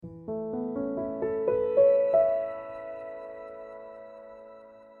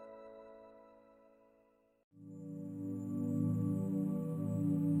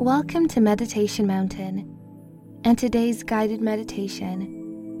Welcome to Meditation Mountain, and today's guided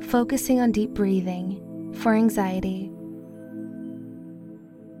meditation focusing on deep breathing for anxiety.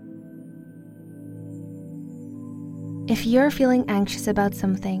 If you're feeling anxious about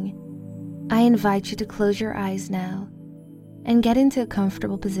something, I invite you to close your eyes now and get into a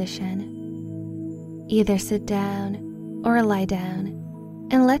comfortable position. Either sit down or lie down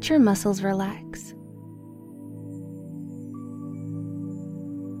and let your muscles relax.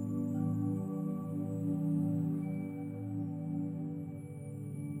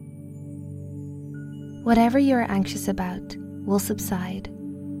 Whatever you are anxious about will subside.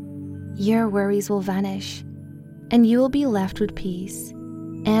 Your worries will vanish, and you will be left with peace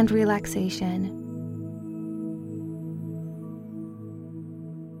and relaxation.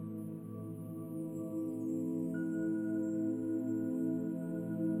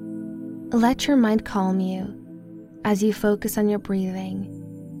 Let your mind calm you as you focus on your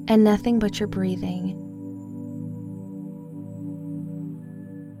breathing and nothing but your breathing.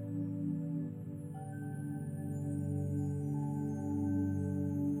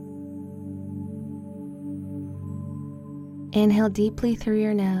 Inhale deeply through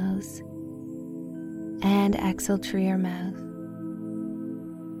your nose and exhale through your mouth.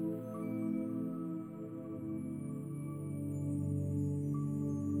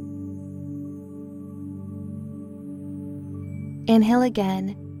 Inhale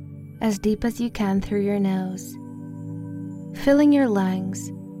again as deep as you can through your nose, filling your lungs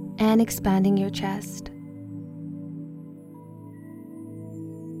and expanding your chest.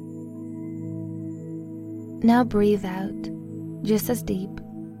 Now breathe out just as deep,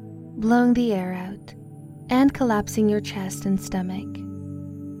 blowing the air out and collapsing your chest and stomach.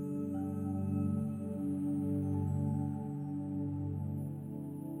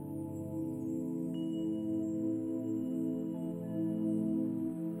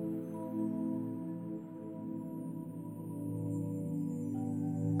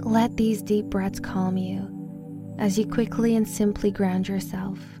 Let these deep breaths calm you as you quickly and simply ground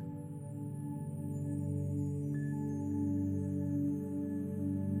yourself.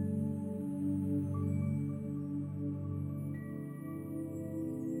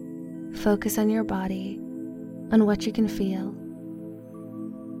 Focus on your body, on what you can feel.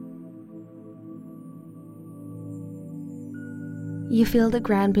 You feel the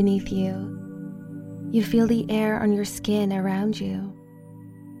ground beneath you. You feel the air on your skin around you.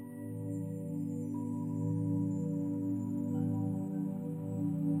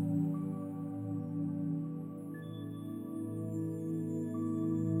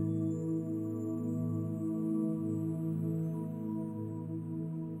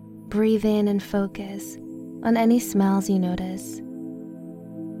 Breathe in and focus on any smells you notice.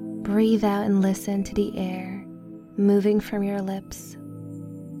 Breathe out and listen to the air moving from your lips.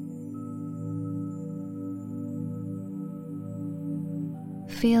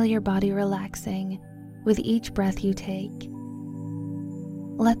 Feel your body relaxing with each breath you take.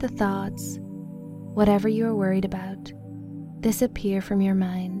 Let the thoughts, whatever you are worried about, disappear from your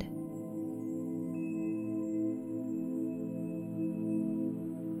mind.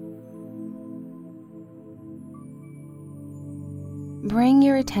 Bring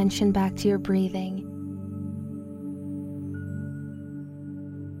your attention back to your breathing.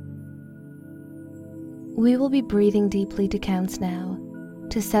 We will be breathing deeply to counts now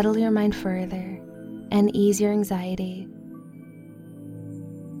to settle your mind further and ease your anxiety.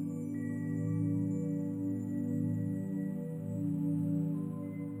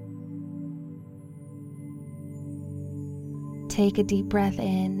 Take a deep breath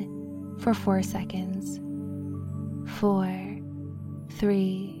in for 4 seconds. 4,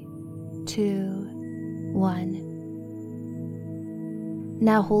 3, 2, 1.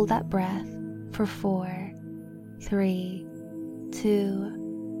 Now hold that breath for 4, 3,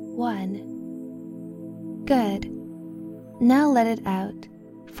 2, 1. Good. Now let it out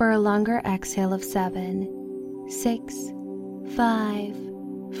for a longer exhale of 7, 6, 5,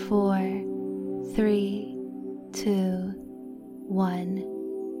 4, 3, 2, 1.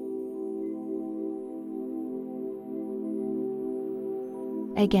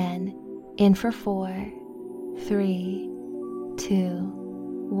 Again, in for 4, 3, 2,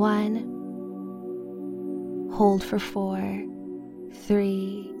 1. Hold for 4,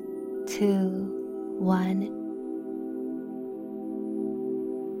 3, 2, 1.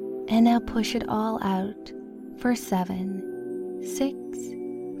 And now push it all out for 7, 6,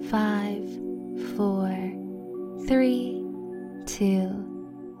 5, 4, 3, 2,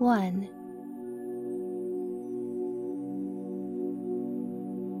 1.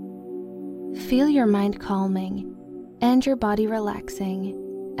 Feel your mind calming and your body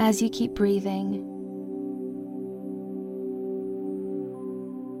relaxing as you keep breathing.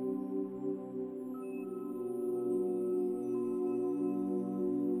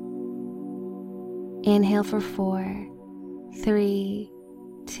 Inhale for 4, 3,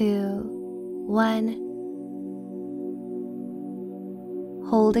 2, 1.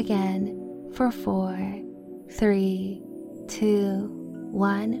 Hold again for 4, 3, 2,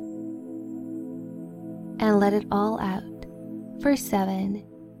 1. And let it all out for 7,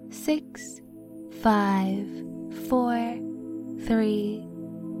 6, 5, 4, 3,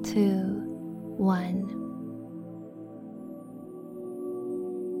 2, 1.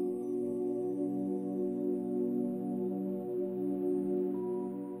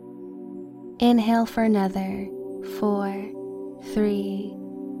 Inhale for another 4, 3,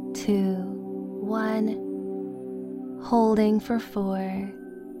 2, 1. Holding for 4,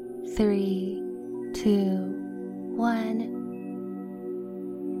 3, 2, 1.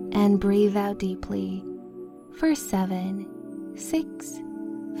 And breathe out deeply for 7, 6,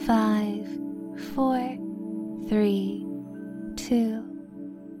 5, 4, 3, 2,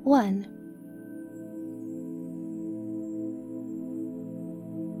 1.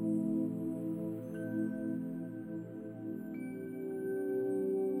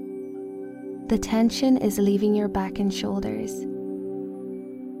 The tension is leaving your back and shoulders.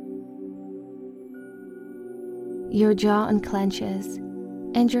 Your jaw unclenches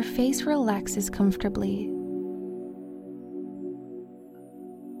and your face relaxes comfortably.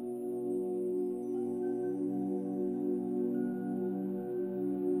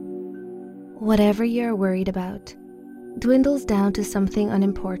 Whatever you're worried about dwindles down to something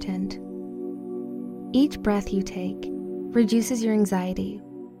unimportant. Each breath you take reduces your anxiety.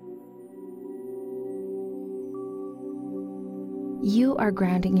 You are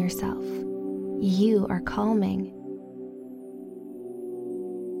grounding yourself. You are calming.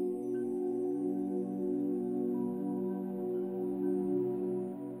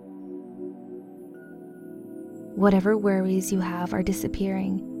 Whatever worries you have are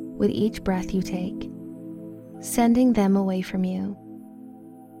disappearing with each breath you take, sending them away from you.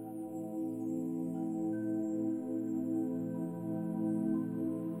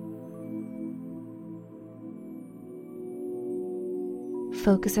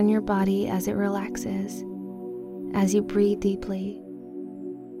 Focus on your body as it relaxes, as you breathe deeply.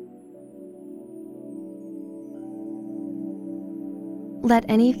 Let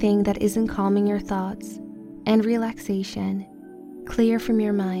anything that isn't calming your thoughts and relaxation clear from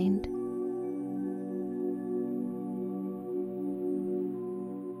your mind.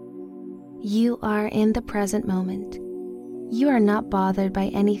 You are in the present moment. You are not bothered by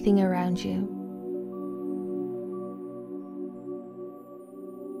anything around you.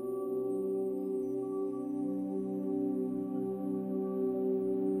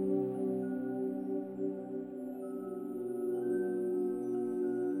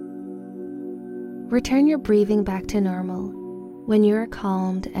 Return your breathing back to normal when you are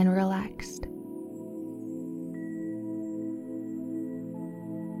calmed and relaxed.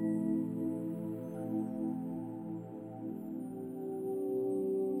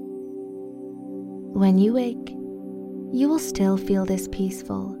 When you wake, you will still feel this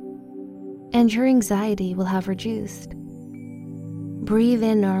peaceful, and your anxiety will have reduced. Breathe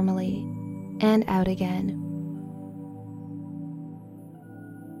in normally and out again.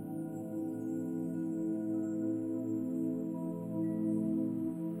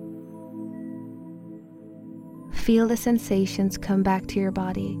 Feel the sensations come back to your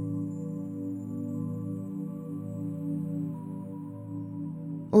body.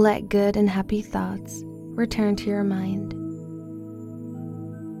 Let good and happy thoughts return to your mind.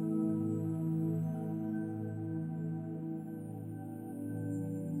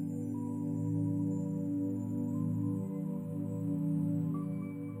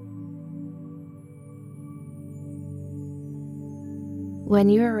 When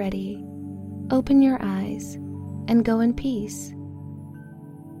you are ready, open your eyes and go in peace.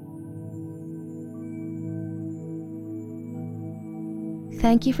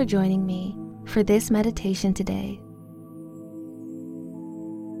 Thank you for joining me for this meditation today.